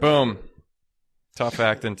Boom. Tough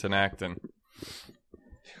acting to acting.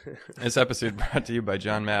 This episode brought to you by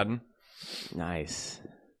John Madden. Nice.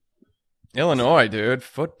 Illinois, dude.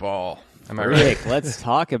 Football. Am I right? Rick, let's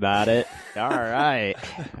talk about it. All right.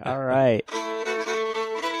 All right.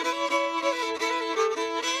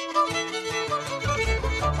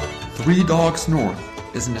 Three Dogs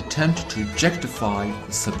North is an attempt to objectify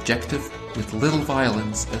the subjective with little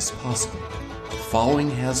violence as possible. The following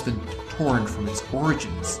has been torn from its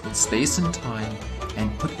origins in space and time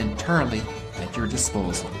and put entirely at your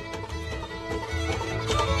disposal.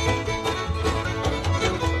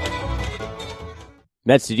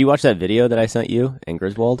 Metz, did you watch that video that I sent you in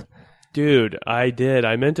Griswold? Dude, I did.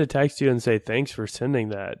 I meant to text you and say thanks for sending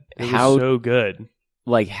that. It How- was so good.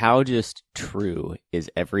 Like, how just true is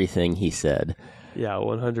everything he said? Yeah,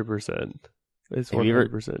 100%. It's Have you ever-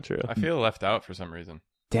 100% true. I feel left out for some reason.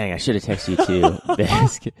 Dang, I should have texted you too.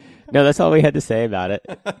 No, that's all we had to say about it.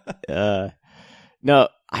 No,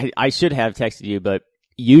 I should have texted you, but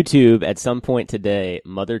YouTube at some point today,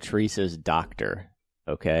 Mother Teresa's doctor,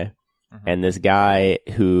 okay? Mhm. And this guy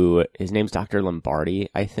who, his name's Dr. Lombardi,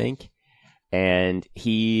 I think. And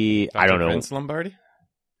he, I don't know. Vince Lombardi?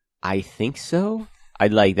 I think so.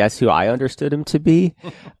 That's who I understood him to be.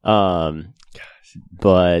 But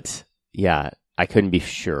yeah, I couldn't be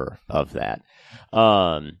sure of that.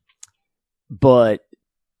 But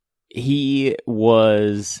he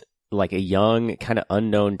was like a young, kind of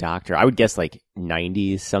unknown doctor. I would guess like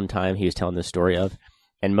 90s sometime he was telling this story of.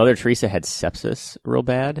 And Mother Teresa had sepsis real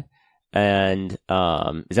bad. And is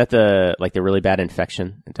that the really bad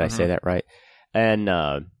infection? Did I say that right? And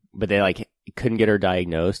but they couldn't get her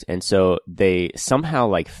diagnosed, and so they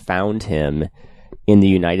somehow found him in the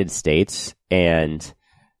United States, and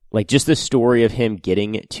just the story of him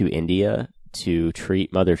getting to India to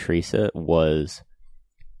treat Mother Teresa was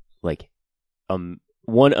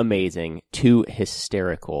one, amazing, two,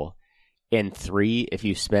 hysterical, and three, if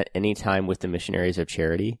you spent any time with the Missionaries of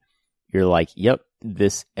Charity, you're like, yep,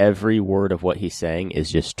 every word of what he's saying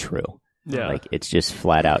is just true. Yeah. It's just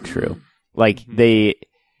flat out true.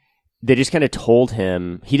 They just kind of told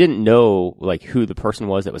him, he didn't know who the person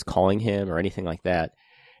was that was calling him or anything like that.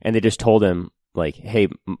 And they just told him hey,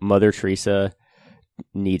 Mother Teresa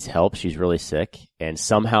needs help. She's really sick. And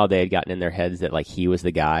somehow they had gotten in their heads that he was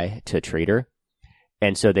the guy to treat her.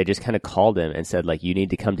 And so they just kind of called him and said you need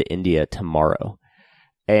to come to India tomorrow.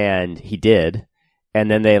 And he did. And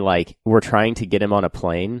then they were trying to get him on a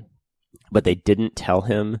plane, but they didn't tell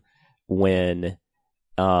him when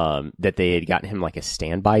that they had gotten him a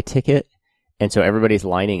standby ticket. And so everybody's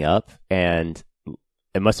lining up, and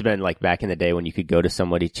it must have been back in the day when you could go to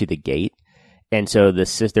somebody to the gate. And so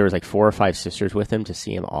there was 4 or 5 sisters with him to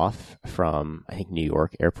see him off from, I think, New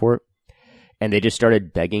York airport. And they just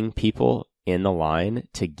started begging people in the line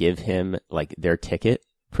to give him their ticket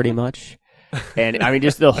pretty much. And I mean,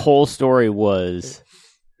 just the whole story was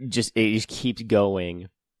it just keeps going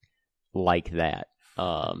like that.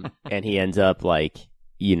 And he ends up I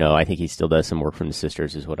think he still does some work from the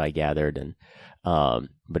sisters is what I gathered. And,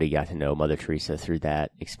 but he got to know Mother Teresa through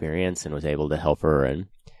that experience and was able to help her. And,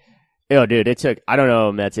 dude, I don't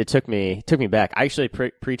know, Metz, it took me back. I actually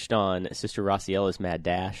preached on Sister Rociella's Mad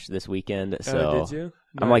Dash this weekend. So did you?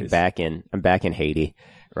 I'm Nice. I'm back in Haiti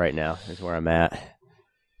right now is where I'm at.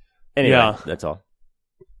 Anyway, Yeah. That's all.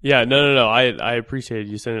 Yeah, no. I appreciate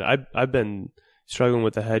you sending it. I've been struggling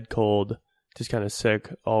with a head cold, just kind of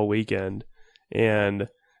sick all weekend. And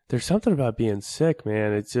there's something about being sick,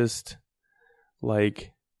 man. It's just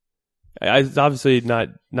it's obviously not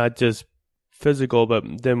just physical, but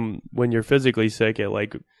then when you're physically sick,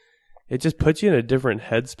 it just puts you in a different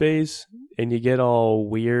headspace, and you get all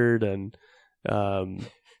weird, and I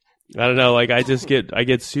don't know, I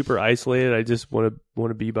get super isolated. I just want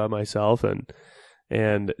to be by myself,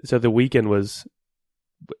 and so the weekend was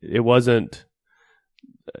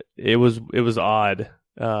odd.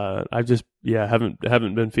 I've just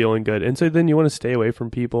haven't been feeling good, and so then you want to stay away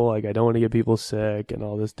from people. I don't want to get people sick and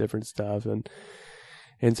all this different stuff,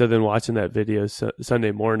 and so then watching that video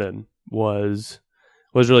Sunday morning was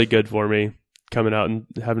really good for me. Coming out and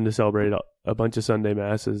having to celebrate a bunch of Sunday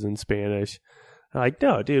masses in Spanish. I'm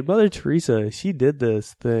no, dude, Mother Teresa, she did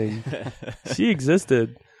this thing. She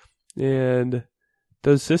existed, and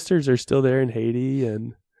those sisters are still there in Haiti,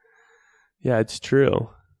 and yeah, it's true.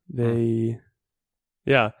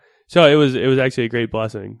 Yeah. So it was actually a great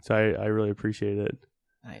blessing. So I really appreciate it.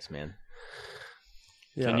 Nice, man.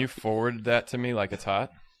 Yeah. Can you forward that to me like it's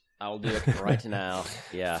hot? I'll do it right now.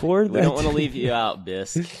 Yeah. Forward We that don't want to to leave me. you out,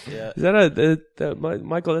 Bisk. Yeah. Is that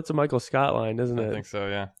Michael? That's a Michael Scott line, isn't I it? think so.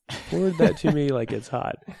 Yeah. Forward that to me like it's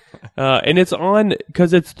hot. And it's on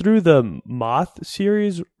because it's through the Moth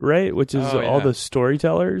series, right? Which is Oh, all yeah. the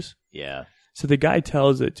storytellers. Yeah. So the guy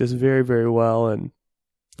tells it just very, very well, and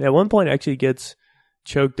at one point actually gets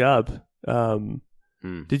choked up.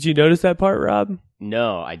 Did you notice that part, Rob?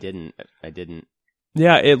 No, I didn't.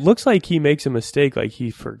 Yeah, it looks like he makes a mistake, like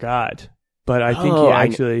he forgot. But I think Oh, he I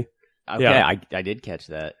kn- actually. Okay, Yeah. I did catch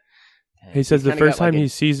that. He says the kinda first got, like, time he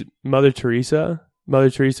sees Mother Teresa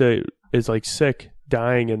is like sick,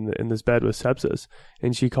 dying in this bed with sepsis,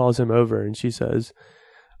 and she calls him over and she says,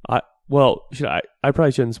 I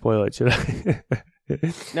probably shouldn't spoil it, should I?"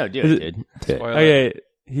 No, do Is it, it- dude. Spoiler. Okay,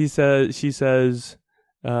 she says,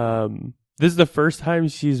 this is the first time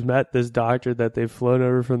she's met this doctor that they've flown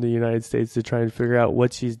over from the United States to try and figure out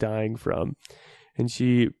what she's dying from. And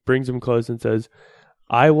she brings him close and says,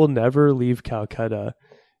 "I will never leave Calcutta.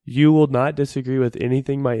 You will not disagree with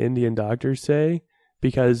anything my Indian doctors say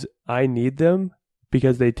because I need them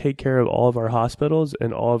because they take care of all of our hospitals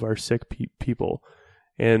and all of our sick people.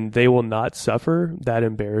 And they will not suffer that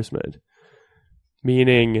embarrassment."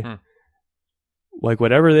 Meaning, like,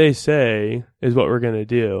 whatever they say is what we're going to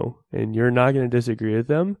do. And you're not going to disagree with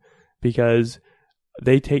them because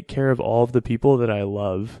they take care of all of the people that I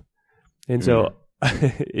love. And so,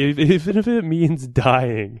 even if it means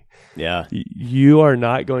dying, Yeah. you are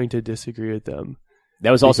not going to disagree with them.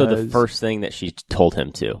 That was also the Because- first thing that she told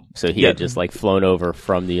him to. So he Yeah. had just like flown over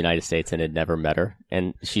from the United States and had never met her.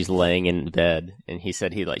 And she's laying in bed, and he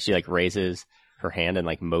said she raises her hand and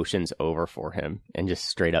like motions over for him and just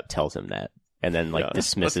straight up tells him that, and then like Yeah.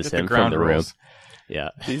 dismisses Let's get him the from ground the room. rules. Yeah.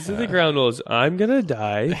 These are the ground rules. I'm going to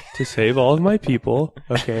die to save all of my people.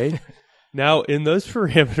 Okay. Now, in those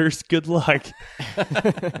parameters, good luck.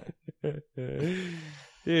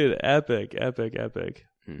 Dude, epic.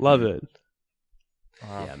 Love it.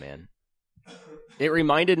 Wow. Yeah, man. It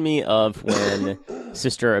reminded me of when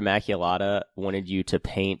Sister Immaculata wanted you to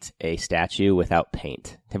paint a statue without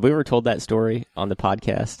paint. Have we ever told that story on the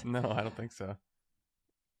podcast? No, I don't think so.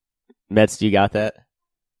 Mets, you got that?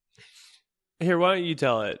 Here, why don't you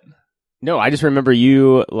tell it? No, I just remember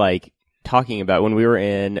you like talking about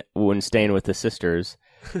when staying with the sisters.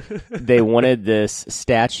 They wanted this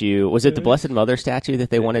statue. Was it the Blessed Mother statue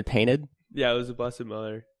that they wanted painted? Yeah, it was the Blessed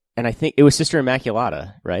Mother. And I think it was Sister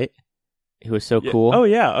Immaculata, right? Who was so cool. Oh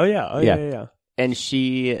yeah. And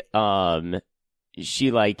she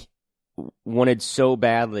like wanted so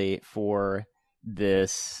badly for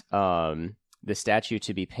this the statue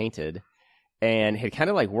to be painted, and had kind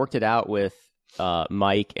of like worked it out with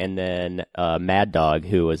Mike and then Mad Dog,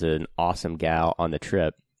 who was an awesome gal on the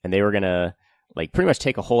trip, and they were gonna like pretty much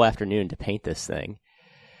take a whole afternoon to paint this thing,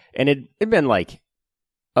 and it'd been like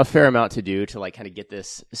a fair amount to do to like kind of get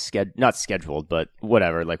this not scheduled, but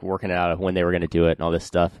whatever, like working out of when they were going to do it and all this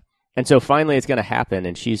stuff. And so finally it's going to happen,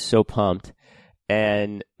 and she's so pumped.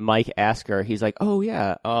 And Mike asked her, he's like, "Oh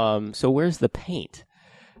yeah, so where's the paint?"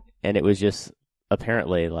 And it was just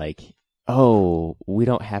apparently like, "Oh, we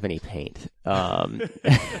don't have any paint."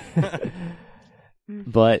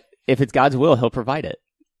 But if it's God's will, he'll provide it.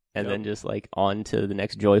 And then just like on to the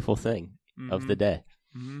next joyful thing of the day.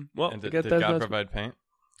 Mm-hmm. Well, And I did guess God that's- provide paint?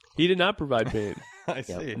 He did not provide paint. I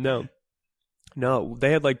see. No,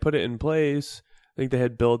 they had like put it in place. I think they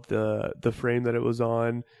had built the frame that it was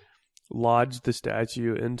on, lodged the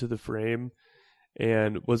statue into the frame,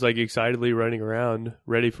 and was like excitedly running around,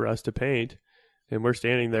 ready for us to paint. And we're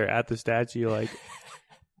standing there at the statue, like,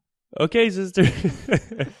 "Okay, sister."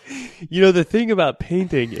 You know, the thing about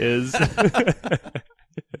painting is,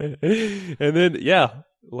 and then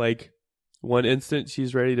like. One instant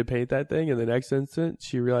she's ready to paint that thing, and the next instant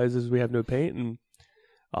she realizes we have no paint, and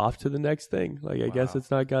off to the next thing. Like, I guess it's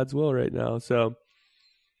not God's will right now. So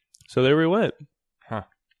there we went. Huh.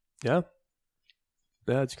 Yeah.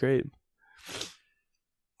 That's great.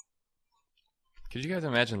 Could you guys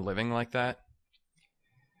imagine living like that?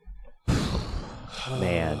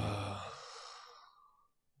 Man.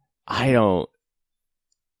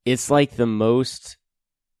 It's like the most...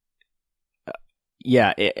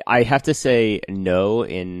 I have to say no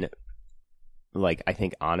in, like, I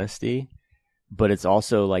think honesty, but it's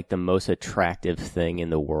also like the most attractive thing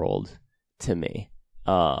in the world to me.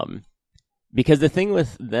 Because the thing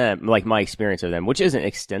with them, like my experience of them, which isn't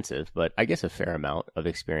extensive, but I guess a fair amount of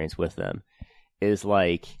experience with them, is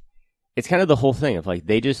like, it's kind of the whole thing of like,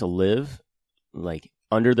 they just live like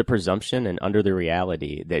under the presumption and under the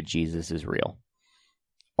reality that Jesus is real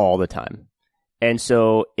all the time. And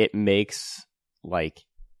so it makes like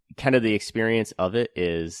kind of the experience of it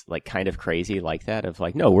is like kind of crazy like that of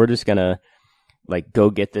like, no, we're just going to like go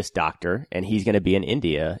get this doctor and he's going to be in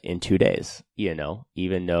India in 2 days, you know,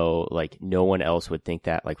 even though like no one else would think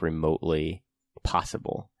that like remotely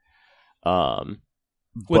possible.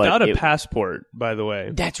 Without a passport, by the way.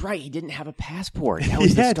 That's right. He didn't have a passport. That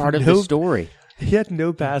was the start of the story. He had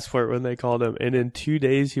no passport when they called him. And in 2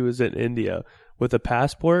 days, he was in India with a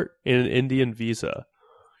passport and an Indian visa.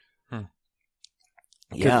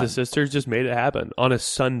 Because the sisters just made it happen on a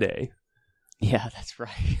Sunday. Yeah, that's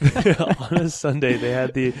right. On a Sunday,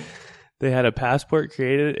 they had a passport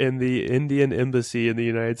created, and the Indian embassy in the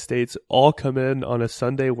United States all come in on a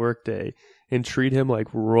Sunday workday and treat him like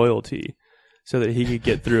royalty, so that he could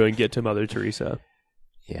get through and get to Mother Teresa.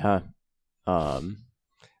 Yeah,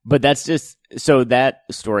 but that's just so that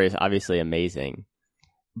story is obviously amazing,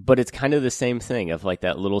 but it's kind of the same thing of like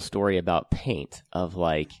that little story about paint of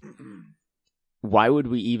like. Why would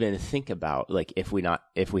we even think about like if we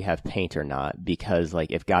have paint or not? Because like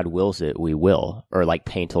if God wills it, we will, or like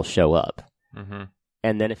paint will show up. Mm-hmm.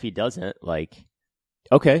 And then if he doesn't, like,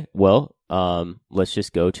 okay, well, let's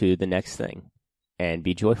just go to the next thing and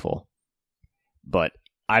be joyful. But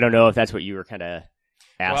I don't know if that's what you were kind of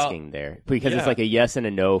asking there, because it's like a yes and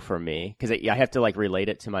a no for me, because I have to like relate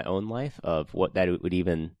it to my own life of what that would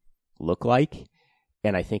even look like.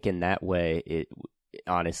 And I think in that way, it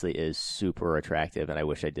honestly is super attractive, and I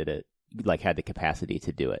wish I did it, like had the capacity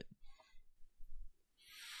to do it.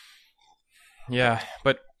 Yeah,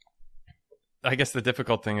 but I guess the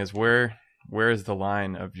difficult thing is where is the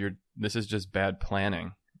line of this is just bad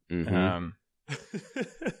planning. Mm-hmm.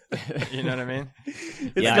 You know what I mean?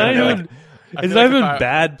 It's not even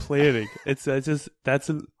bad planning.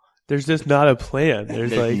 There's just not a plan.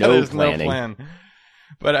 There's like no no plan.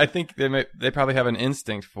 But I think they probably have an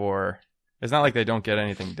instinct for. It's not like they don't get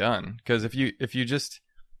anything done, because if you just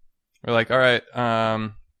are like, all right,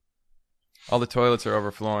 all the toilets are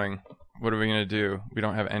overflowing. What are we gonna do? We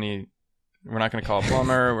don't have any. We're not gonna call a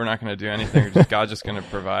plumber. We're not gonna do anything. God's just gonna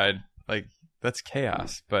provide. Like, that's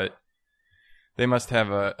chaos. But they must have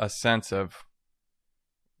a sense of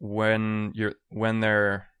when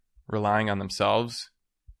they're relying on themselves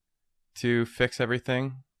to fix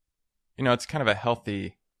everything. You know, it's kind of a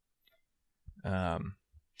healthy.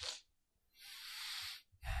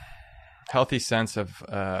 Healthy sense of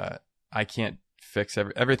I can't fix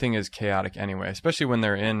everything is chaotic anyway, especially when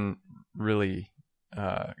they're in really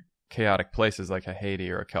chaotic places like a Haiti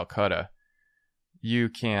or a Calcutta. You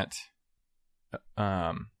can't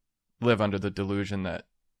live under the delusion that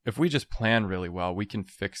if we just plan really well, we can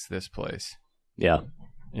fix this place. Yeah.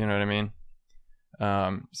 You know what I mean?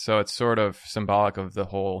 So it's sort of symbolic of the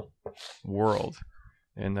whole world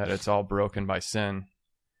in that it's all broken by sin.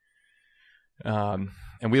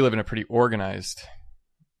 And we live in a pretty organized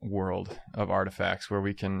world of artifacts where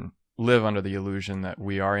we can live under the illusion that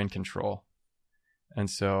we are in control. And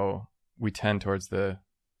so we tend towards the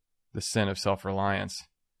sin of self-reliance.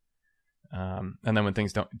 And then when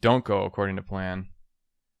things don't go according to plan,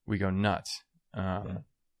 we go nuts.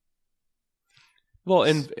 Well,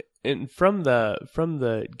 and from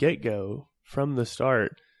the get-go, from the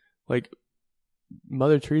start, like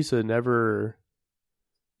Mother Teresa never,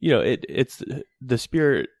 you know, it's the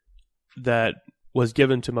spirit that was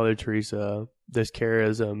given to Mother Teresa, this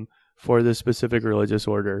charism for this specific religious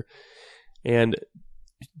order. And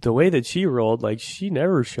the way that she rolled, like she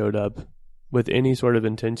never showed up with any sort of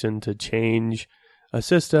intention to change a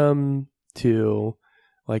system, to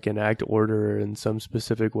like enact order in some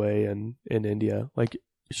specific way in India. Like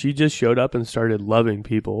she just showed up and started loving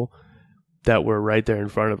people that were right there in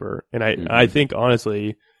front of her. And I think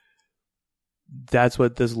honestly, that's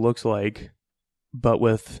what this looks like, but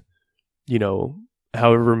with, you know,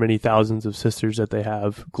 however many thousands of sisters that they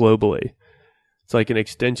have globally. It's like an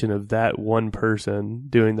extension of that one person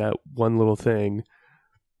doing that one little thing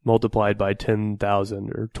multiplied by 10,000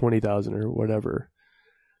 or 20,000 or whatever.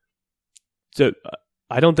 So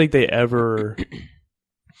I don't think they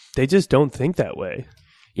just don't think that way.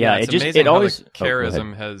 Yeah, it's amazing how the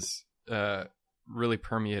charism has really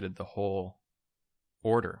permeated the whole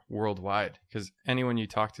order worldwide, because anyone you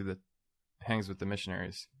talk to that hangs with the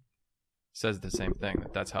missionaries says the same thing,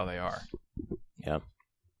 that's how they are. Yeah.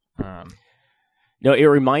 No, it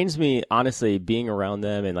reminds me, honestly, being around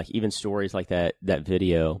them and like even stories like that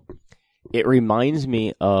video, it reminds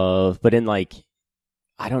me of, but in like,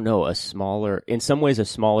 I don't know, in some ways a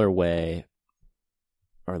smaller way,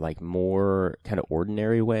 or like more kind of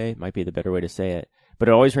ordinary way might be the better way to say it. But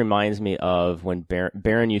it always reminds me of when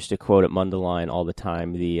Barron used to quote at Mundelein all the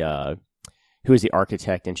time, who was the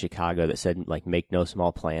architect in Chicago that said, like, make no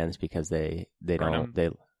small plans because they don't.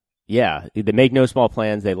 yeah, they make no small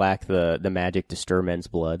plans. They lack the magic to stir men's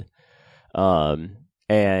blood,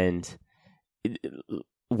 and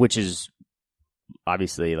which is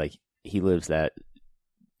obviously like he lives that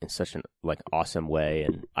in such an like awesome way,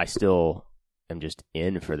 and I still am just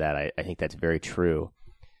in for that. I think that's very true.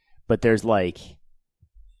 But there's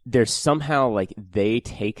somehow like they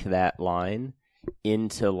take that line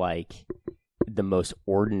into like the most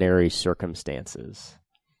ordinary circumstances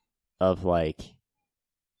of like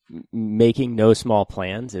making no small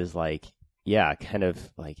plans is like, yeah, kind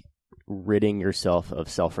of like ridding yourself of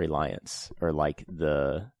self-reliance or like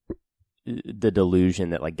the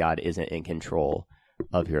delusion that like God isn't in control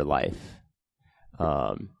of your life.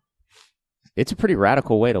 It's a pretty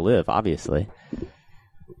radical way to live, obviously.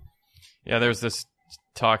 Yeah, there's this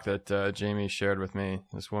talk that Jamie shared with me,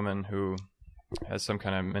 this woman who has some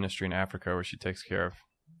kind of ministry in Africa where she takes care of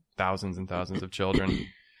thousands and thousands of children.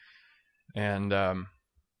 And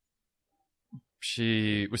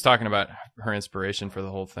she was talking about her inspiration for the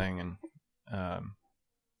whole thing. And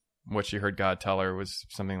what she heard God tell her was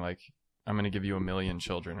something like, I'm going to give you 1 million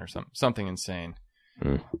children or something insane.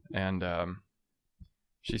 Mm. And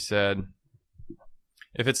she said,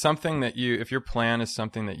 if it's something that if your plan is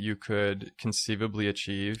something that you could conceivably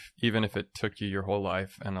achieve, even if it took you your whole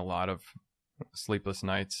life and a lot of sleepless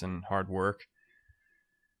nights and hard work,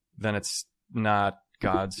 then it's not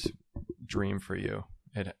God's dream for you.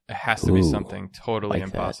 It has to be something totally like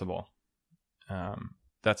impossible.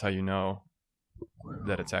 That's how you know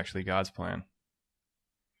that it's actually God's plan.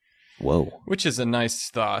 Whoa. Which is a nice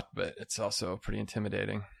thought, but it's also pretty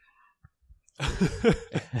intimidating.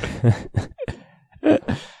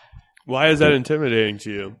 Why is that intimidating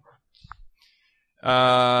to you?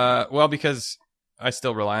 Well, because I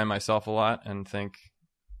still rely on myself a lot and think,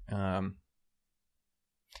 I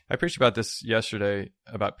preached about this yesterday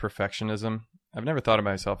about perfectionism. I've never thought of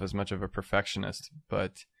myself as much of a perfectionist,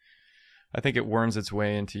 but I think it worms its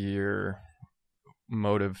way into your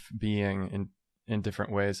mode of being in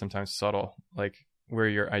different ways, sometimes subtle, like where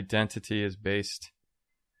your identity is based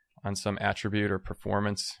on some attribute or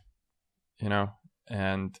performance, you know,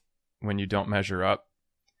 and when you don't measure up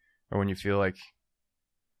or when you feel like,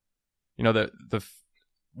 you know, the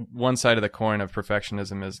one side of the coin of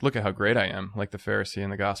perfectionism is look at how great I am, like the Pharisee in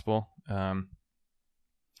the gospel.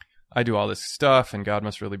 I do all this stuff and God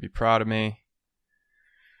must really be proud of me.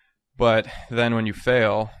 But then when you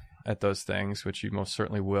fail at those things, which you most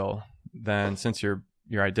certainly will, then since your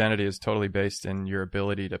identity is totally based in your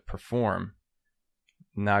ability to perform,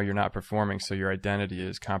 now you're not performing, so your identity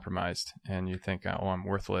is compromised and you think, oh, I'm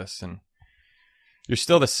worthless. And you're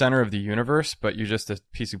still the center of the universe, but you're just a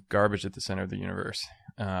piece of garbage at the center of the universe,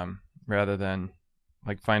 rather than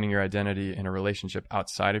like finding your identity in a relationship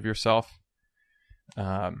outside of yourself,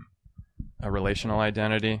 a relational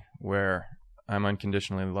identity where I'm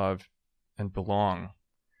unconditionally loved and belong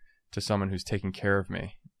to someone who's taking care of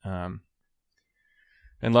me, and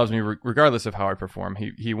loves me regardless of how I perform.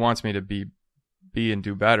 He wants me to be and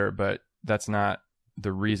do better, but that's not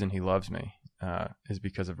the reason he loves me, is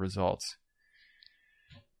because of results.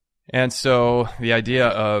 And so the idea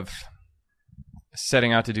of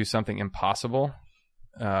setting out to do something impossible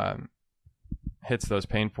hits those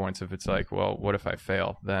pain points. If it's like, well, what if I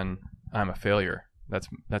fail? Then I'm a failure.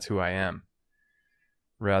 That's who I am,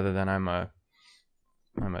 rather than I'm a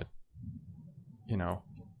you know,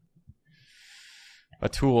 a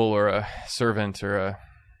tool or a servant or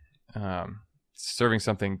a serving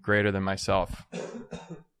something greater than myself,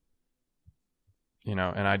 you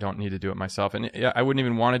know, and I don't need to do it myself. And yeah, I wouldn't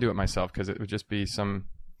even want to do it myself because it would just be some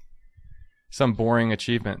boring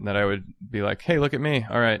achievement that I would be like, hey, look at me.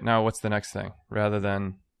 All right, now what's the next thing? Rather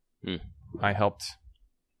than I helped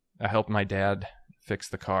my dad fix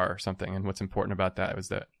the car or something. And what's important about that was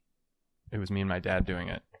that it was me and my dad doing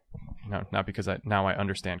it, you know, not because now I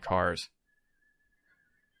understand cars.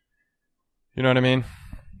 You know what I mean?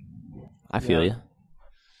 I feel you.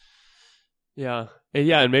 Yeah.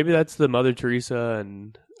 And maybe that's the Mother Teresa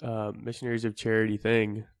and Missionaries of Charity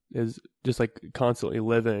thing, is just like constantly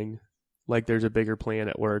living like there's a bigger plan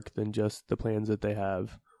at work than just the plans that they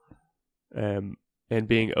have, and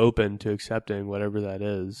being open to accepting whatever that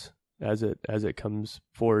is as it comes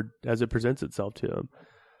forward, as it presents itself to them.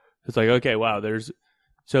 It's like, okay, wow,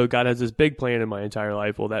 so God has this big plan in my entire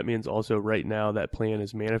life. Well, that means also right now that plan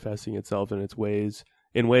is manifesting itself in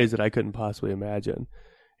ways that I couldn't possibly imagine.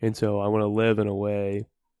 And so I want to live in a way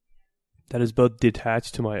that is both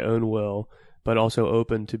detached to my own will, but also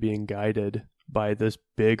open to being guided by this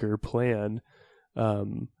bigger plan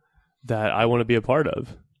that I want to be a part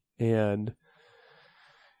of. And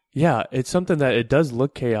yeah, it's something that it does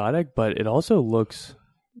look chaotic, but it also looks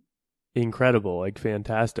incredible, like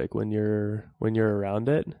fantastic when you're around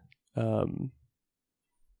it.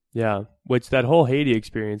 Yeah, which that whole Haiti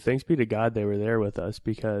experience, thanks be to God they were there with us,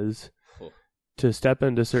 because Cool. to step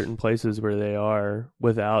into certain places where they are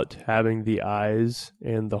without having the eyes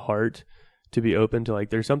and the heart to be open to, like,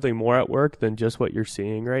 there's something more at work than just what you're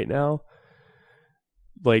seeing right now.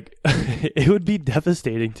 Like, it would be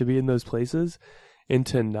devastating to be in those places and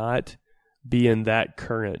to not be in that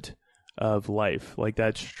current of life, like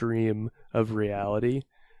that stream of reality,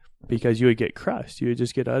 because you would get crushed. You would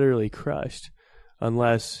just get utterly crushed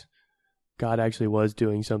unless God actually was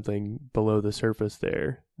doing something below the surface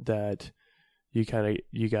there that you have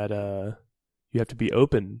to be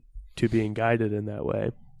open to being guided in that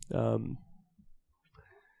way.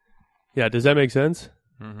 Yeah, does that make sense?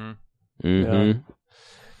 Mm-hmm. Mm-hmm. Yeah.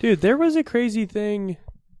 Dude, there was a crazy thing.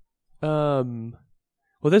 Well,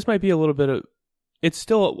 this might be a little bit of, it's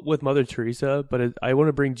still with Mother Teresa, but I want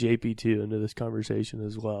to bring JP2 into this conversation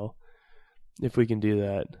as well, if we can do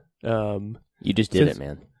that. You just did it,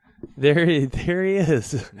 man. There he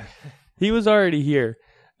is. He was already here.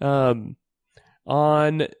 On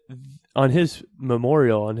his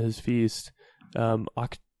memorial, on his feast,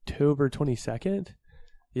 October 22nd.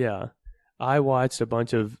 Yeah. I watched a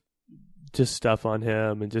bunch of just stuff on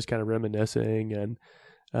him and just kind of reminiscing. And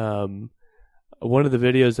one of the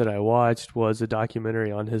videos that I watched was a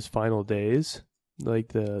documentary on his final days, like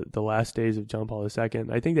the last days of John Paul II.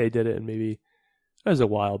 I think they did it in maybe, it was a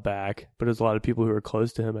while back, but it was a lot of people who were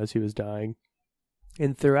close to him as he was dying.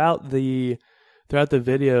 And throughout the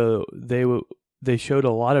video, they showed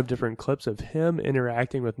a lot of different clips of him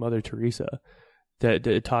interacting with Mother Teresa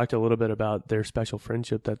that talked a little bit about their special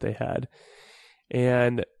friendship that they had.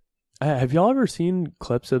 And have y'all ever seen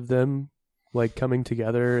clips of them like coming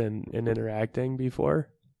together and interacting before?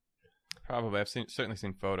 Probably. I've certainly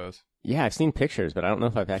seen photos. Yeah, I've seen pictures, but I don't know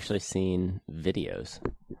if I've actually seen videos.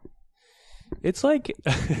 It's like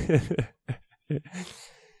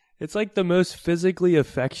it's like the most physically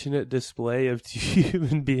affectionate display of two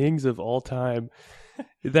human beings of all time.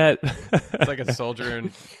 That It's like a soldier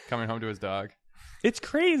and coming home to his dog. it's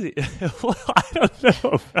crazy. Well, I don't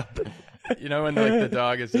know about that. You know, when like the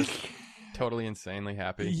dog is just totally insanely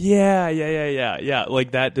happy. Yeah.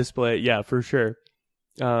 Like that display. Yeah, for sure.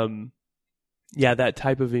 Yeah, that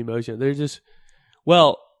type of emotion. They're just,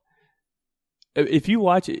 well, if you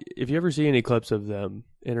ever see any clips of them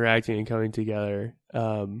interacting and coming together,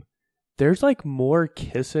 there's like more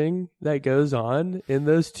kissing that goes on in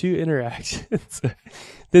those two interactions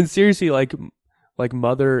than seriously like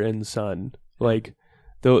mother and son. Like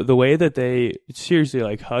the way that they seriously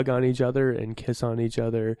like hug on each other and kiss on each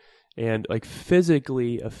other and like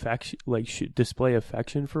physically display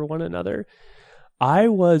affection for one another. I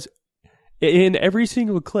was in every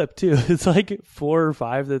single clip too. It's like 4 or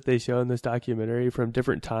 5 that they show in this documentary from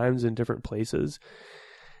different times and different places.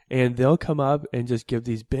 And they'll come up and just give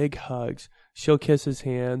these big hugs. She'll kiss his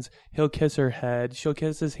hands. He'll kiss her head. She'll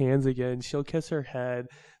kiss his hands again. She'll kiss her head.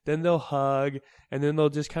 Then they'll hug. And then they'll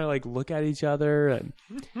just kind of like look at each other. And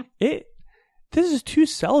this is 2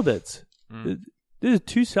 celibates. This is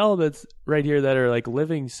 2 celibates right here that are like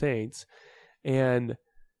living saints. And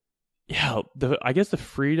yeah, I guess the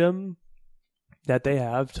freedom that they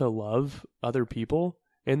have to love other people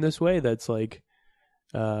in this way, that's like,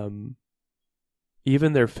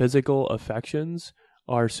 even their physical affections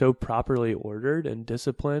are so properly ordered and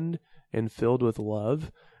disciplined and filled with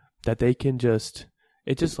love that they can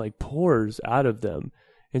it just like pours out of them.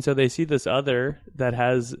 And so they see this other that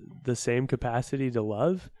has the same capacity to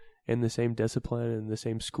love and the same discipline and the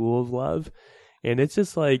same school of love. And it's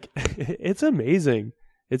just like, it's amazing.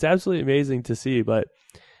 It's absolutely amazing to see, but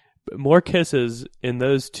more kisses in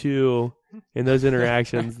those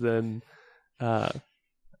interactions than,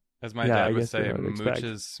 as my dad would say,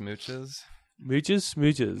 mooches, smooches. Mooches,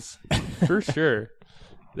 smooches. For sure.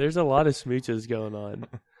 There's a lot of smooches going on.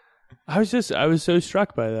 I was so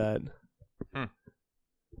struck by that.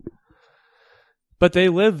 But they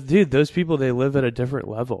live, dude, those people, they live at a different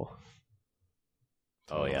level.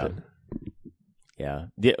 Oh, yeah. Yeah.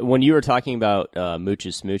 When you were talking about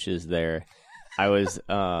mooches, smooches there, I was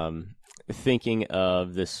thinking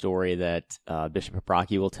of the story that Bishop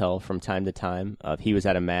Paprocki will tell from time to time. He was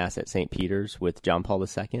at a mass at St. Peter's with John Paul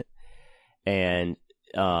II, and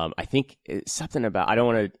I think it's something about, I don't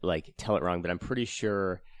want to like tell it wrong, but I'm pretty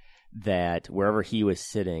sure that wherever he was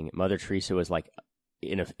sitting, Mother Teresa was like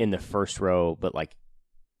in the first row, but like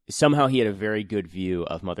somehow he had a very good view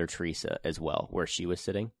of Mother Teresa as well, where she was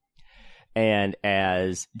sitting. And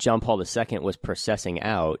as John Paul II was processing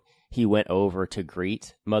out, he went over to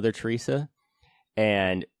greet Mother Teresa,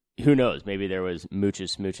 and who knows? Maybe there was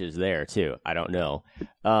smooches there too. I don't know.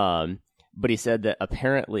 But he said that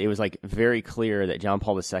apparently it was like very clear that John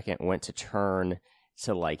Paul II went to turn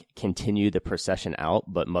to like continue the procession out,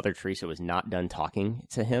 but Mother Teresa was not done talking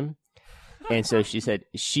to him. And so she said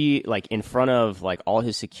she, like, in front of like all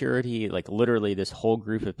his security, like literally this whole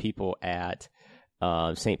group of people at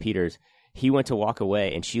St. Peter's, he went to walk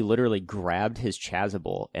away and she literally grabbed his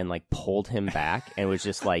chasuble and like pulled him back and was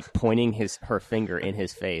just like pointing her finger in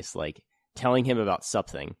his face, like telling him about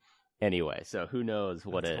something. Anyway, so who knows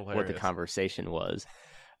what the conversation was.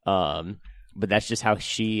 But that's just how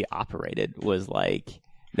she operated, was like,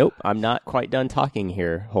 nope, I'm not quite done talking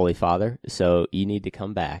here, Holy Father. So you need to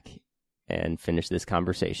come back and finish this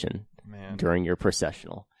conversation during your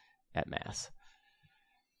processional at Mass.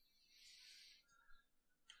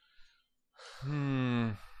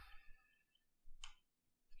 Man.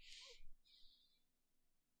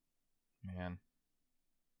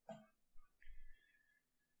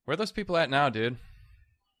 Where are those people at now, dude?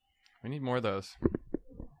 We need more of those.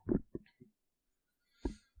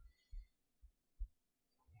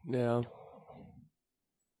 Yeah.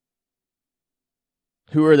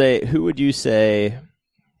 Who are they? Who would you say?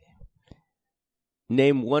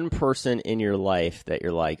 Name one person in your life that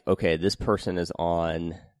you're like, okay, this person is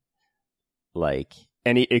on, like,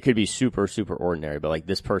 it could be super, super ordinary, but like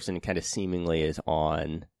this person kind of seemingly is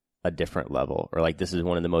on a different level, or like this is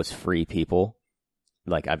one of the most free people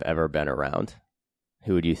like I've ever been around.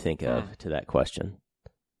 Who would you think of to that question?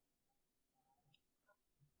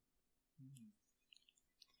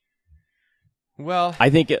 Well, I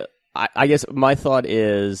think I guess my thought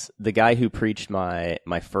is the guy who preached my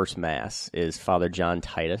first Mass is Father John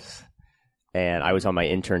Titus, and I was on my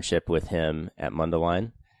internship with him at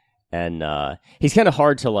Mundelein, and he's kind of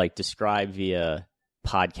hard to like describe via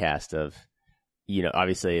podcast. Of, you know,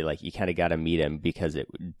 obviously like you kind of got to meet him because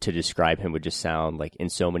to describe him would just sound like in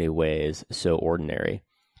so many ways so ordinary.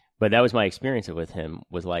 But that was my experience with him,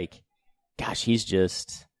 was like, gosh, he's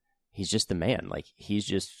just the man. Like, he's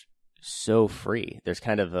just so free. There's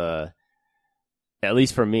kind of at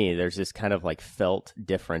least for me, there's this kind of like felt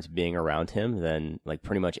difference being around him than like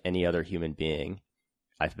pretty much any other human being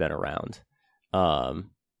I've been around,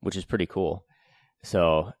 which is pretty cool.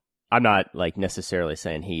 So I'm not like necessarily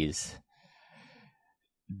saying he's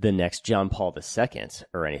the next John Paul II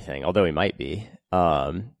or anything, although he might be.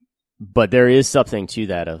 But there is something to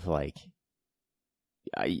that of like,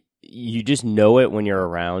 you just know it when you're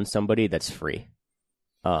around somebody that's free.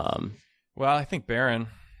 well, I think Barron.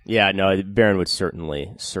 Yeah, no, Barron would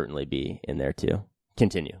certainly be in there too.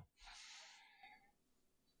 Continue.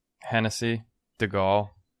 Hennessy, De Gaulle.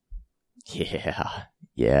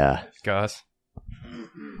 Yeah. Gus.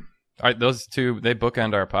 All right, those two, they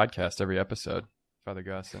bookend our podcast every episode. Father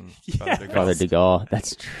Gus and Father De Gaulle. Father De Gaulle.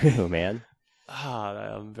 That's true, man.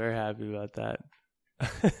 I'm very happy about that.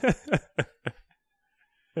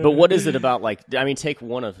 But what is it about, like, I mean, take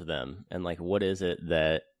one of them and like, what is it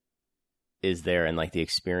that is there in like the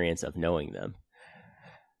experience of knowing them?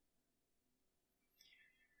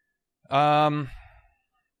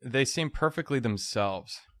 They seem perfectly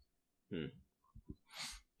themselves. You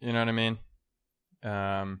know what I mean?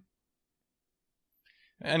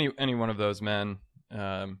 Any one of those men,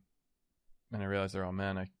 and I realize they're all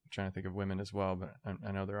men. I'm trying to think of women as well, but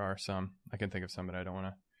I know there are some. I can think of some that I don't want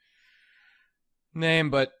to name,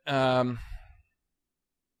 but I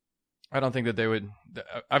don't think that they would.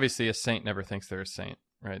 Obviously, a saint never thinks they're a saint,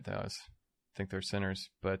 right? They always think they're sinners.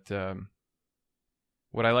 But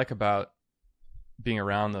what I like about being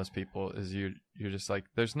around those people is you're just like,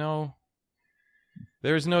 there's no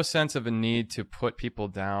sense of a need to put people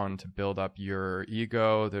down to build up your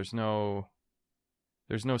ego. There's no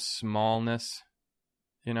smallness,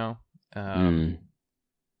 you know.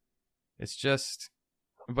 It's just,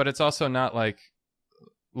 but it's also not like,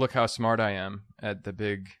 look how smart I am at the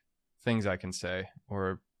big things I can say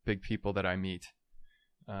or big people that I meet.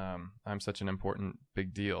 I'm such an important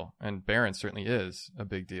big deal, and Barron certainly is a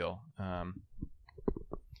big deal.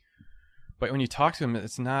 But when you talk to him,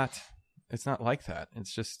 it's not like that.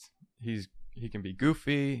 It's just he can be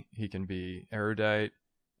goofy, he can be erudite.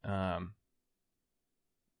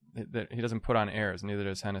 He doesn't put on airs. Neither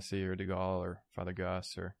does Hennessy or De Gaulle or Father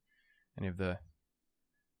Gus or any of the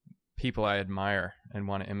people I admire and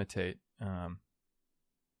want to imitate.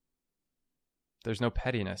 There's no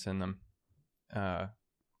pettiness in them.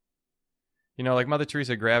 You know, like Mother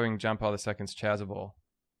Teresa grabbing John Paul II's chasuble.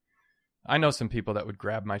 I know some people that would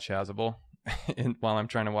grab my chasuble while I'm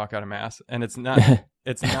trying to walk out of Mass, and it's not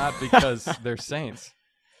because they're saints.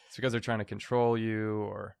 It's because they're trying to control you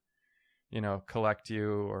or, you know, collect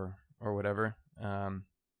you or whatever.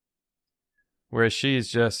 Whereas she's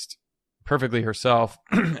just perfectly herself,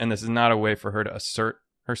 and this is not a way for her to assert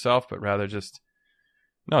herself, but rather just,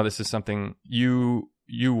 no, this is something you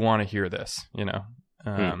want to hear this, you know.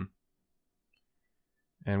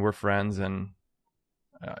 And we're friends, and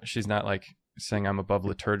she's not like saying I'm above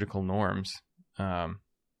liturgical norms,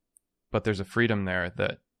 but there's a freedom there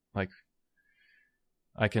that like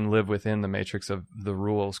I can live within the matrix of the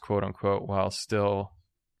rules, quote unquote, while still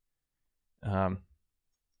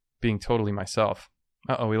being totally myself.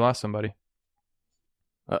 We lost somebody.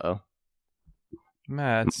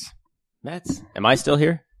 Mats, am I still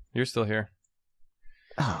here? you're still here.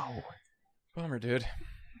 Oh, Bummer, dude.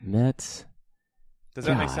 Mets. Does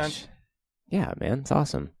that make sense? Yeah, man, it's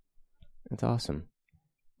awesome. It's awesome.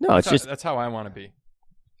 No, it's just that's how I want to be.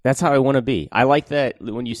 that's how I want to be. I like that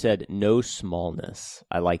when you said no smallness.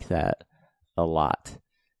 I like that a lot.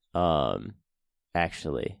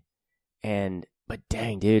 Actually. But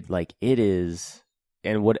dang, dude, like it is,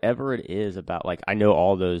 and whatever it is about, like I know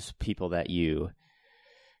all those people that you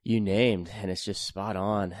named, and it's just spot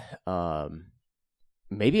on.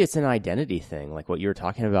 Maybe it's an identity thing, like what you were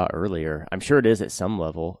talking about earlier. I'm sure it is at some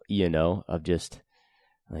level, you know, of just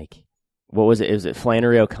like, what was it? Was it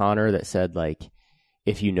Flannery O'Connor that said, like,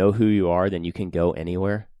 if you know who you are, then you can go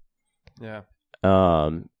anywhere? Yeah.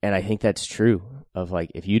 And I think that's true of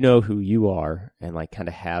like, if you know who you are and like kind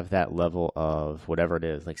of have that level of whatever it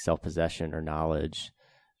is, like self-possession or knowledge,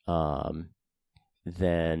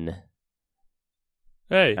 then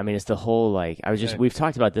Hey, I mean, it's the whole, like, we've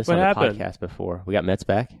talked about this What on happened? the podcast before. We got Mets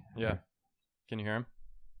back. Yeah. Can you hear him?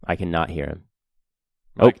 I cannot hear him.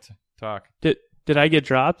 Mike, talk. did I get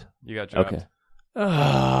dropped? You got dropped. Okay.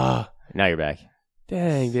 Ah, Now you're back.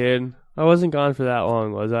 dang, dude. I wasn't gone for that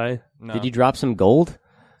long, was I? No. Did you drop some gold?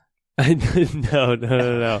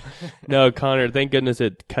 No. No, Connor, thank goodness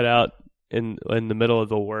it cut out in the middle of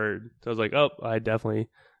the word. So I was like, oh,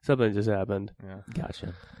 something just happened. Yeah.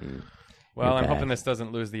 Gotcha. Mm. Well, You're I'm back. hoping this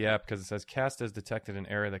doesn't lose the app because it says Cast has detected an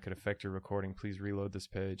error that could affect your recording. Please reload this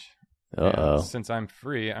page. Uh-oh. And since I'm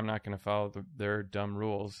free, I'm not going to follow their dumb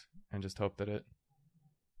rules and just hope that it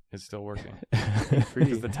is still working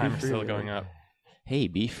because the timer's still going up. Hey,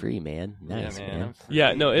 be free, man. Nice, yeah, man. I'm free.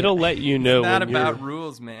 Yeah, no, it'll let you know. It's not when about you're-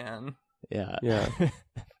 rules, man. Yeah. Yeah.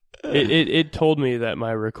 It told me that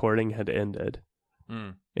my recording had ended.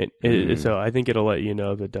 Mm. So I think it'll let you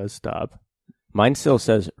know if it does stop. Mine still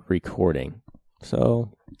says recording,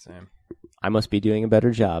 so Same. I must be doing a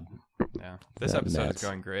better job. Yeah. This That episode Mets. is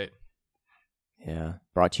going great. Yeah.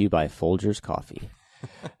 Brought to you by Folgers Coffee.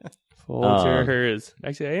 Folgers.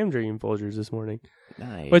 Actually, I am drinking Folgers this morning.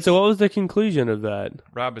 Nice. Wait, so what was the conclusion of that?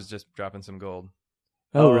 Rob is just dropping some gold.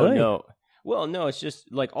 Oh, really? No. Well, no, it's just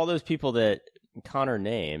like all those people that Connor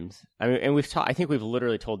named. I mean, and I think we've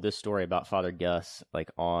literally told this story about Father Gus like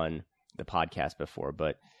on the podcast before,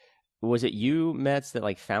 but was it you, Mets, that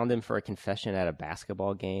like found him for a confession at a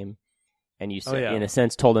basketball game? And you said, yeah. in a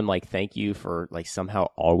sense, told him like, thank you for like somehow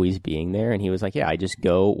always being there. And he was like, yeah, I just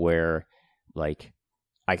go where like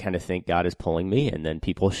I kind of think God is pulling me, and then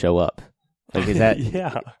people show up. Like, is that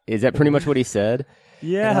is that pretty much what he said?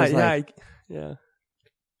 Yeah, And I was yeah, like- yeah.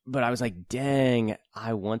 But I was like, dang,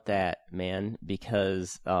 I want that, man,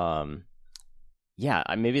 because maybe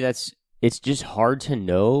it's just hard to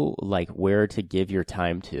know like where to give your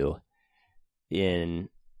time to.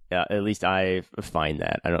 At least I find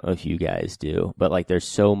that. I don't know if you guys do, but like there's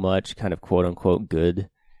so much kind of quote unquote good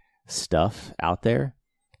stuff out there.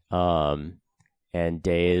 And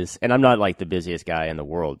days, and I'm not like the busiest guy in the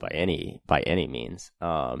world by any means,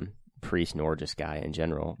 priest nor just guy in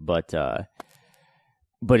general, but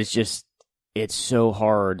it's so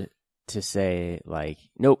hard to say like,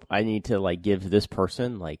 nope, I need to like give this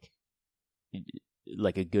person like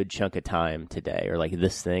a good chunk of time today, or like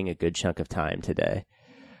this thing a good chunk of time today.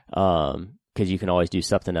 Because you can always do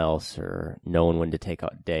something else, or knowing when to take a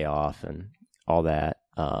day off and all that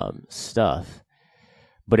stuff.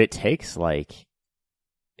 But it takes like,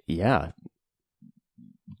 yeah,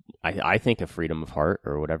 I think a freedom of heart,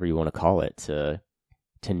 or whatever you want to call it, to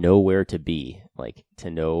know where to be, like to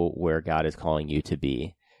know where God is calling you to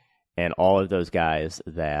be. And all of those guys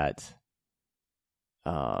that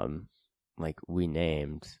like we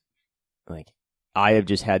named, like I have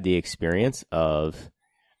just had the experience of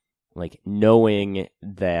like knowing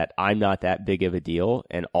that I'm not that big of a deal,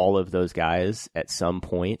 and all of those guys at some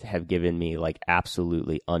point have given me like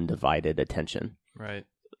absolutely undivided attention. Right.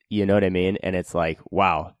 You know what I mean? And it's like,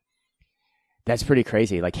 wow, that's pretty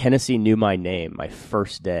crazy. Like Hennessy knew my name my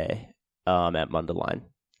first day at Mundelein.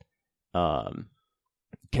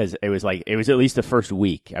 Because it was at least the first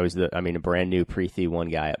week. I was a brand new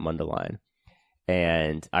pre-The1 guy at Mundelein.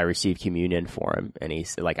 and I received communion for him, and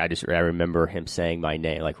he's like, I remember him saying my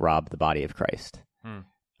name, like Rob, the body of Christ.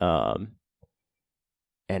 And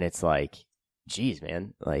it's like, geez,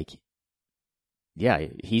 man, like, yeah,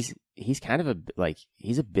 he's kind of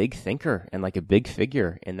he's a big thinker and like a big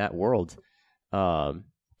figure in that world.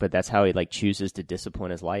 But that's how he like chooses to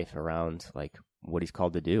discipline his life around like what he's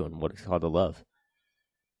called to do and what he's called to love.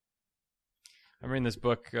 I'm reading this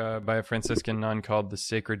book by a Franciscan nun called The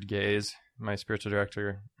Sacred Gaze. My spiritual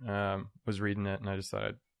director was reading it, and I just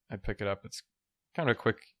thought I'd pick it up. It's kind of a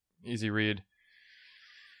quick, easy read.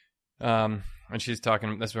 And she's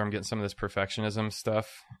talking, that's where I'm getting some of this perfectionism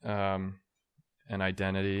stuff, and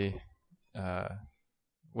identity.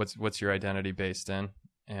 What's your identity based in?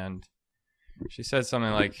 And she said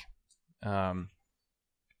something like,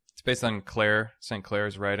 it's based on St.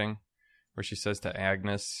 Clare's writing, where she says to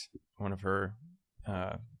Agnes, one of her,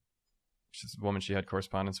 she's a woman she had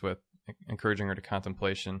correspondence with, encouraging her to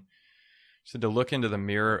contemplation. She said to look into the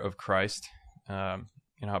mirror of Christ. You know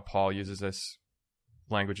how Paul uses this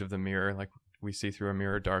language of the mirror, like we see through a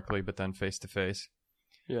mirror darkly, but then face to face.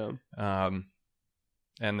 Yeah.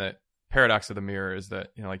 And the paradox of the mirror is that,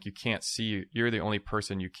 you know, like you can't see, you're the only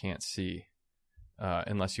person you can't see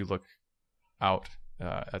unless you look out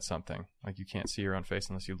at something. Like you can't see your own face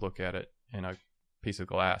unless you look at it in a piece of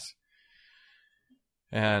glass.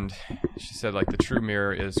 And she said, like, the true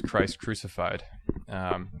mirror is Christ crucified,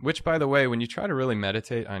 which, by the way, when you try to really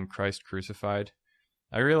meditate on Christ crucified,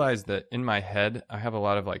 I realized that in my head, I have a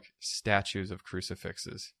lot of like statues of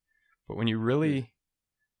crucifixes. But when you really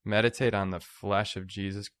meditate on the flesh of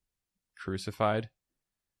Jesus crucified,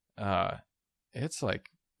 it's like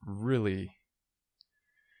really,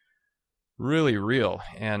 really real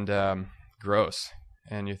and gross.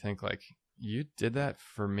 And you think like, you did that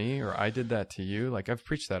for me, or I did that to you. Like I've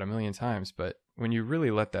preached that a million times, but when you really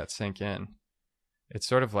let that sink in, it's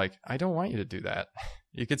sort of like, I don't want you to do that.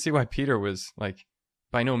 You could see why Peter was like,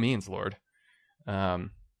 by no means, Lord. But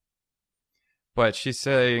she's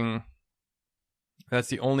saying that's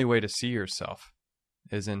the only way to see yourself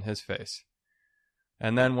is in his face.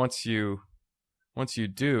 And then once you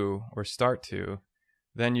do or start to,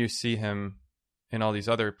 then you see him in all these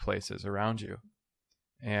other places around you.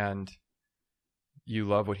 And you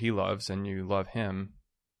love what he loves and you love him.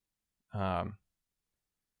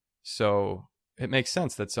 So it makes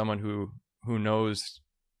sense that someone who knows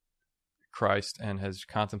Christ and has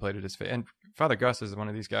contemplated his faith, and Father Gus is one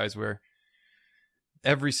of these guys where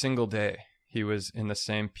every single day he was in the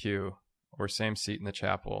same pew or same seat in the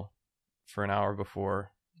chapel for an hour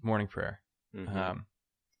before morning prayer. Mm-hmm.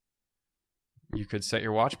 You could set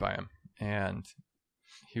your watch by him, and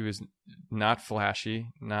he was not flashy,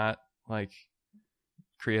 not like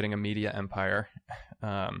creating a media empire.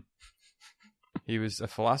 He was a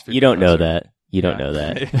philosophy. You don't know that. You don't know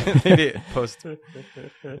that. Maybe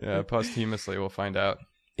posthumously, we'll find out.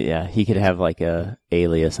 Yeah, he could have like a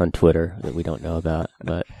alias on Twitter that we don't know about,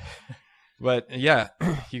 but yeah,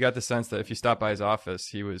 you got the sense that if you stop by his office,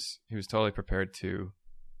 he was totally prepared to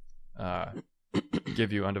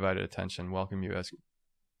give you undivided attention, welcome you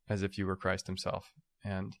as if you were Christ himself.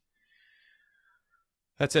 And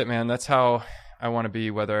that's it, man. That's how I want to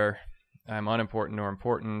be, whether I'm unimportant or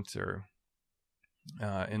important, or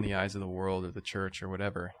in the eyes of the world or the church or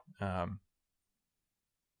whatever.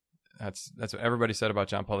 That's what everybody said about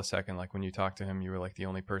John Paul II. Like when you talk to him, you were like the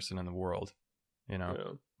only person in the world, you know.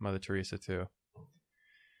 Yeah. Mother Teresa too.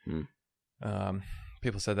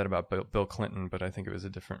 People said that about Bill Clinton, but I think it was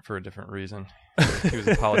for a different reason. He was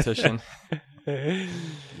a politician. Yeah.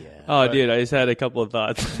 Oh, dude, I just had a couple of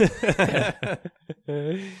thoughts.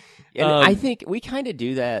 And I think we kind of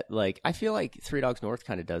do that. Like, I feel like Three Dogs North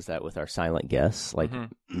kind of does that with our silent guests. Like,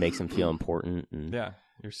 makes them feel important. And, yeah,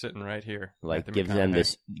 you're sitting right here. Like, give them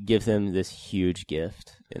this huge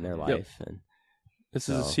gift in their life. Yep. And this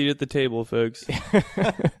is a seat at the table, folks.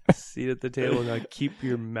 Seat at the table. Now keep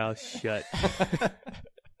your mouth shut.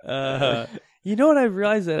 You know what I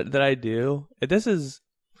realized that I do? This is,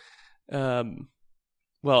 this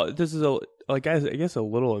is I guess a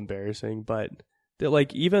little embarrassing, but that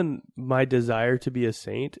like even my desire to be a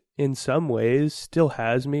saint in some ways still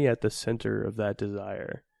has me at the center of that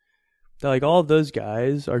desire. That like all of those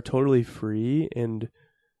guys are totally free and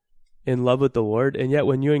in love with the Lord, and yet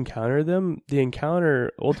when you encounter them, the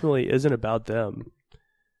encounter ultimately isn't about them.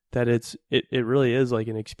 That it really is like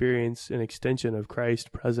an experience, an extension of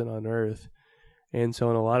Christ present on earth. And so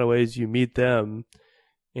in a lot of ways you meet them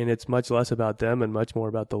and it's much less about them and much more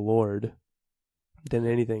about the Lord than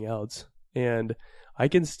anything else. And I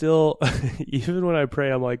can still, even when I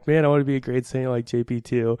pray, I'm like, man, I want to be a great saint like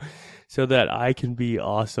JP2 so that I can be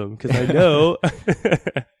awesome. Because I know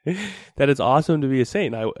that it's awesome to be a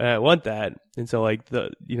saint. And I want that. And so like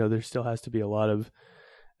there still has to be a lot of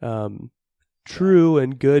true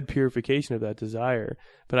and good purification of that desire.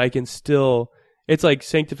 But I can still, it's like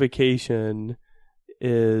sanctification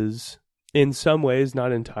is in some ways,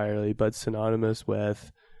 not entirely, but synonymous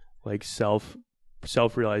with like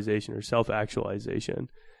self-realization or self-actualization.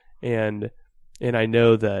 And I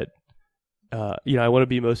know that, I want to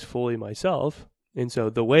be most fully myself. And so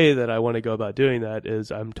the way that I want to go about doing that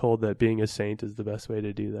is I'm told that being a saint is the best way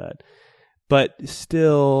to do that. But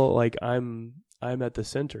still, like I'm at the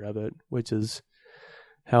center of it, which is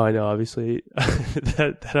how I know, obviously,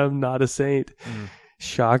 that I'm not a saint.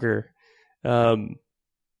 Shocker.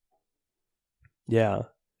 Yeah.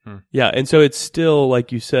 Yeah. And so it's still,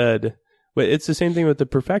 like you said, but it's the same thing with the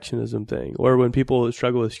perfectionism thing, or when people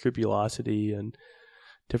struggle with scrupulosity and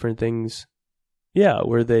different things. Yeah.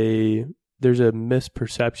 Where there's a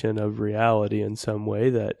misperception of reality in some way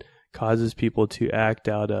that causes people to act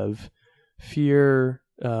out of fear,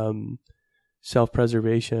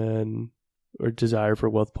 self-preservation, or desire for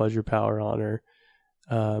wealth, pleasure, power, honor.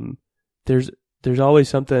 There's always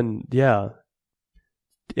something,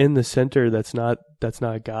 in the center that's not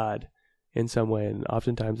God in some way, and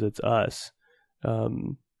oftentimes it's us.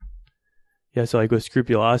 So like with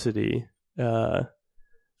scrupulosity,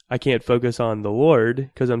 I can't focus on the Lord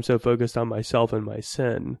because I'm so focused on myself and my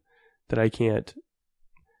sin that I can't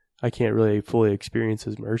really fully experience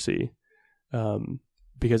His mercy,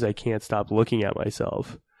 because I can't stop looking at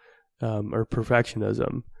myself, or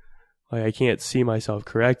perfectionism. Like I can't see myself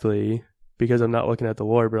correctly because I'm not looking at the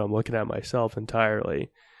Lord, but I'm looking at myself entirely.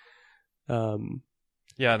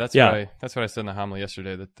 That's what I said in the homily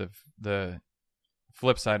yesterday, that the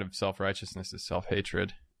flip side of self-righteousness is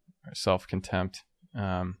self-hatred or self-contempt.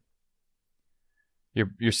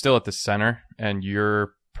 You're still at the center, and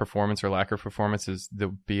your performance or lack of performance is the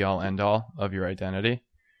be-all, end-all of your identity.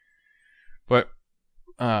 But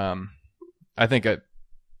I think a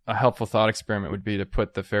helpful thought experiment would be to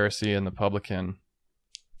put the Pharisee and the publican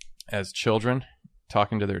as children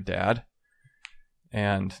talking to their dad,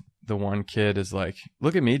 and the one kid is like,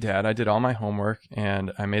 look at me, Dad, I did all my homework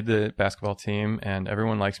and I made the basketball team and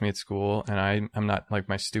everyone likes me at school, and I'm not like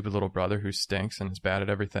my stupid little brother who stinks and is bad at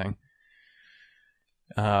everything.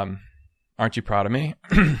 Aren't you proud of me?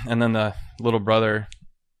 And then the little brother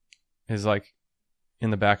is like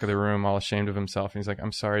in the back of the room all ashamed of himself, and he's like,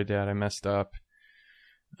 I'm sorry, Dad, I messed up.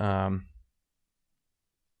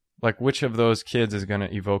 Like, which of those kids is going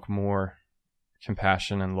to evoke more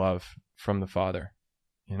compassion and love from the father?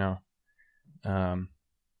 The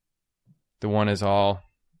one is all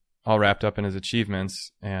wrapped up in his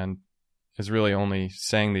achievements and is really only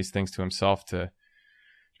saying these things to himself to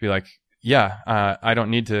be like, I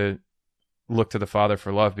don't need to look to the Father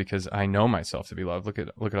for love because I know myself to be loved. Look at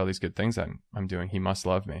all these good things I'm doing. He must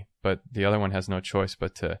love me. But the other one has no choice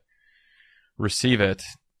but to receive it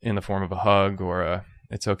in the form of a hug or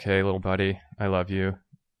it's okay, little buddy, I love you,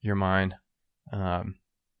 you're mine.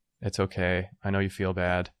 It's okay, I know you feel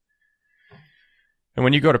bad. And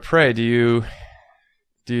when you go to pray, do you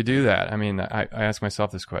do that? I mean, I ask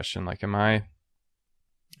myself this question, like, am I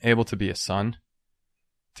able to be a son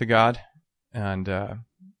to God? And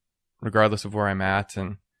regardless of where I'm at,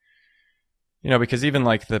 and because even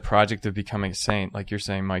like the project of becoming a saint, like you're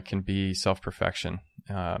saying, Mike, can be self-perfection.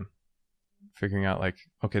 Figuring out like,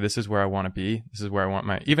 okay, this is where I want to be. This is where I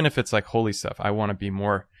want even if it's like holy stuff, I want to be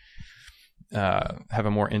more, have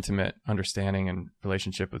a more intimate understanding and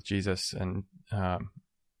relationship with Jesus and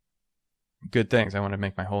good things. I want to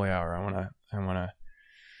make my holy hour. I want to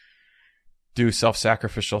do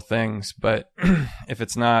self-sacrificial things. But if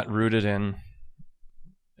it's not rooted in,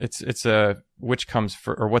 it's which comes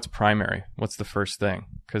or what's primary? What's the first thing?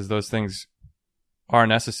 Because those things are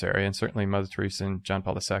necessary, and certainly Mother Teresa and John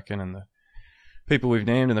Paul II and the people we've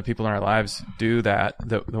named and the people in our lives do that,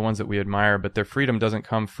 the ones that we admire, but their freedom doesn't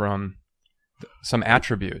come from some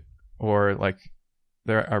attribute or like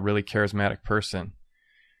they're a really charismatic person.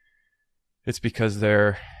 It's because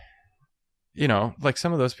they're, like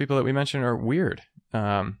some of those people that we mentioned are weird,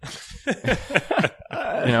 and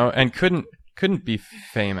couldn't be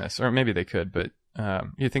famous, or maybe they could, but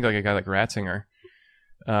you think like a guy like Ratzinger,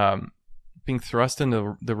 being thrust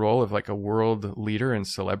into the role of like a world leader and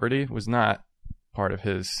celebrity was not part of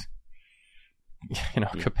his,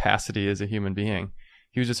 capacity as a human being.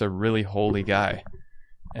 He was just a really holy guy.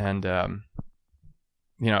 And,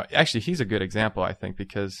 actually he's a good example, I think,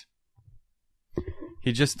 because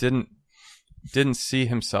he just didn't see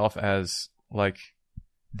himself as like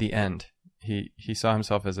the end. He saw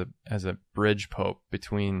himself as a bridge pope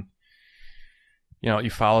between, you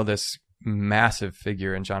follow this massive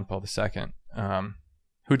figure in John Paul II,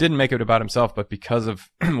 who didn't make it about himself, but because of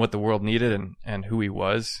what the world needed and who he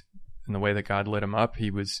was and the way that God lit him up, he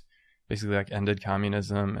was basically like ended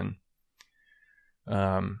communism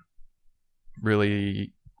and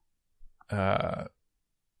really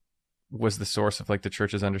was the source of like the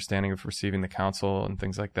church's understanding of receiving the council and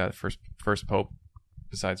things like that. First pope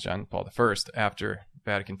besides John Paul I after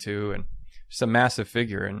Vatican II, and just a massive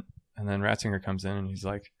figure. And then Ratzinger comes in and he's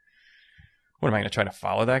like, what am I going to try to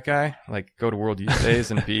follow that guy? Like go to World Youth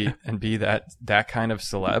Days and be that kind of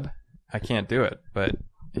celeb? I can't do it. But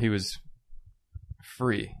he was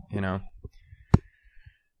free, Yeah,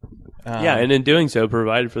 and in doing so,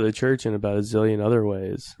 provided for the church in about a zillion other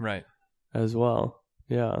ways. Right. As well.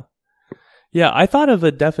 Yeah. Yeah, I thought of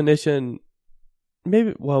a definition,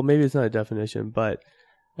 maybe it's not a definition, but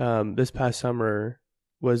this past summer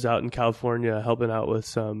was out in California helping out with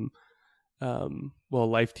some,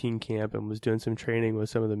 Life Teen Camp, and was doing some training with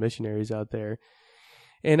some of the missionaries out there.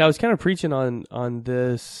 And I was kind of preaching on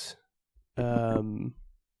this, on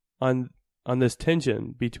this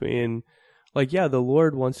tension between, like, yeah, the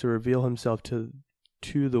Lord wants to reveal himself to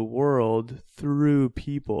the world through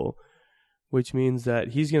people, which means that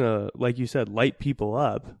he's going to, like you said, light people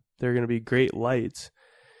up. They're going to be great lights.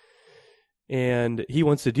 And he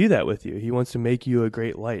wants to do that with you. He wants to make you a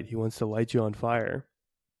great light. He wants to light you on fire.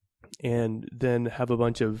 And then have a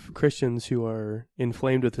bunch of Christians who are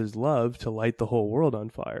inflamed with his love to light the whole world on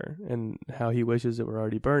fire, and how he wishes it were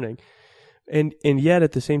already burning. And yet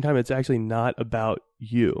at the same time, it's actually not about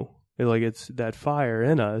you. Like, it's that fire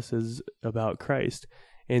in us is about Christ.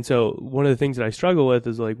 And so one of the things that I struggle with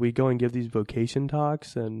is, like, we go and give these vocation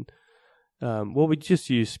talks, and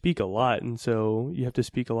you speak a lot, and so you have to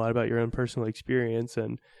speak a lot about your own personal experience,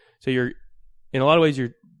 and so you're, in a lot of ways,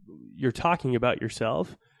 you're talking about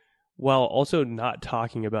yourself while also not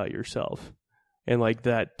talking about yourself, and like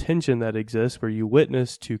that tension that exists where you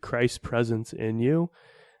witness to Christ's presence in you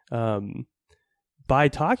by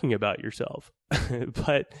talking about yourself,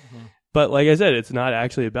 but like I said, it's not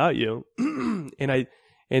actually about you,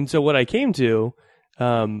 and so what I came to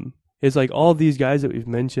is like all these guys that we've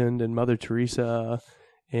mentioned, and Mother Teresa,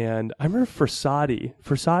 and I remember Frassati.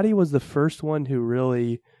 Frassati was the first one who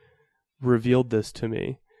really revealed this to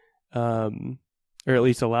me, or at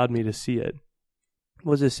least allowed me to see it.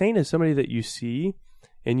 Was a saint is somebody that you see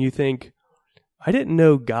and you think, I didn't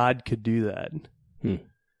know God could do that.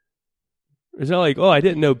 It's not like, oh, I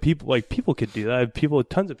didn't know people could do that.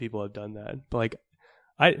 Tons of people have done that. But like,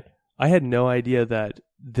 I had no idea that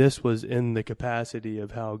this was in the capacity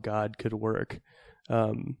of how God could work.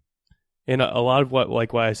 And a lot of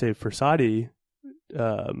why I say Frassati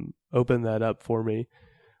opened that up for me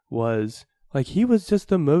was, like, he was just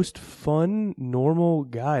the most fun, normal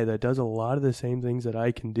guy that does a lot of the same things that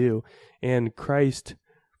I can do. And Christ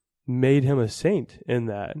made him a saint in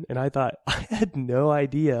that. And I thought, I had no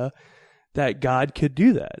idea that God could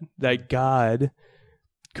do that. That God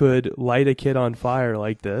could light a kid on fire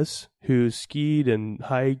like this, who skied and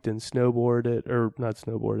hiked and snowboarded, or not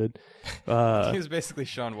snowboarded. He was basically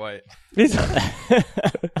Shaun White.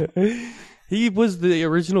 He was the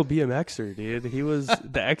original BMXer, dude. He was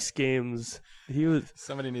the X Games. He was.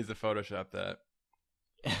 Somebody needs to Photoshop that.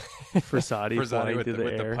 Frassati with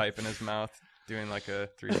the pipe in his mouth, doing like a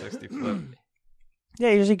 360 flip.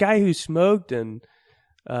 Yeah, he was a guy who smoked and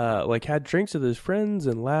had drinks with his friends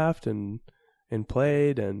and laughed and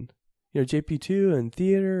played, and JP2 and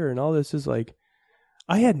theater and all this is like,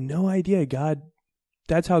 I had no idea God.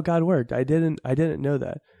 That's how God worked. I didn't know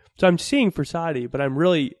that. So I'm seeing Frassati, but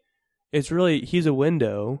he's a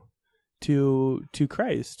window to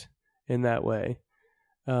Christ in that way.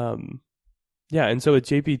 And so with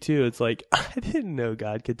JP2, it's like, I didn't know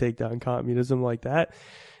God could take down communism like that.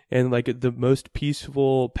 And like the most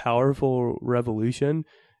peaceful, powerful revolution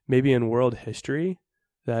maybe in world history,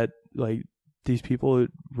 that like these people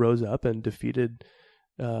rose up and defeated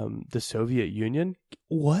the Soviet Union.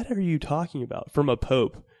 What are you talking about? From a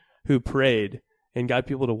pope who prayed and got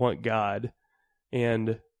people to want God,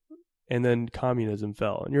 and then communism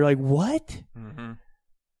fell, and you're like, what?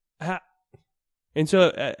 Mm-hmm. And so,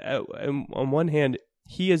 on one hand,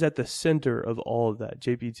 he is at the center of all of that,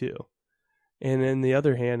 JP2, and on the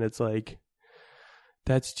other hand, it's like,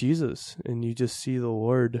 that's Jesus, and you just see the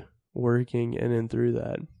Lord working in and through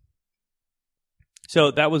that.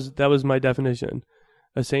 So that was my definition.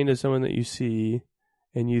 A saint is someone that you see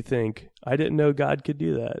and you think, I didn't know God could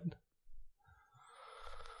do that.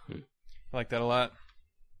 I like that a lot.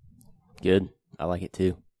 Good. I like it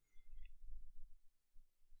too.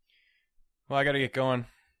 Well, I got to get going.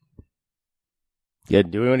 Yeah,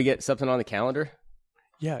 do we want to get something on the calendar?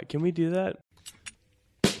 Yeah, can we do that?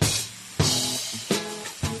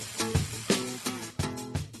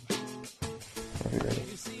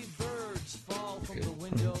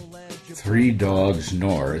 Three Dogs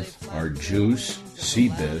North are Juice,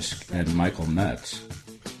 Seabisc, and Michael Metz.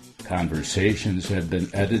 Conversations have been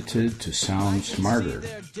edited to sound smarter.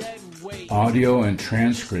 Audio and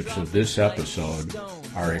transcripts of this episode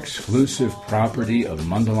are exclusive property of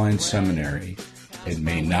Mundelein Seminary and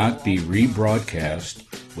may not be rebroadcast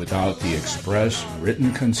without the express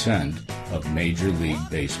written consent of Major League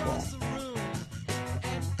Baseball.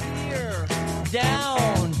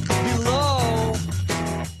 Down below,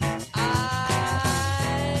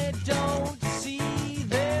 I don't see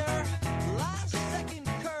their last second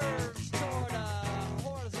curves toward a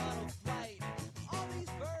horizontal flight. All these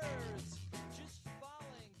birds just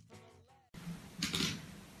falling from the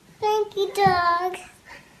Thank you, dog.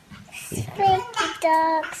 Thank you,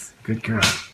 dogs. Good girl.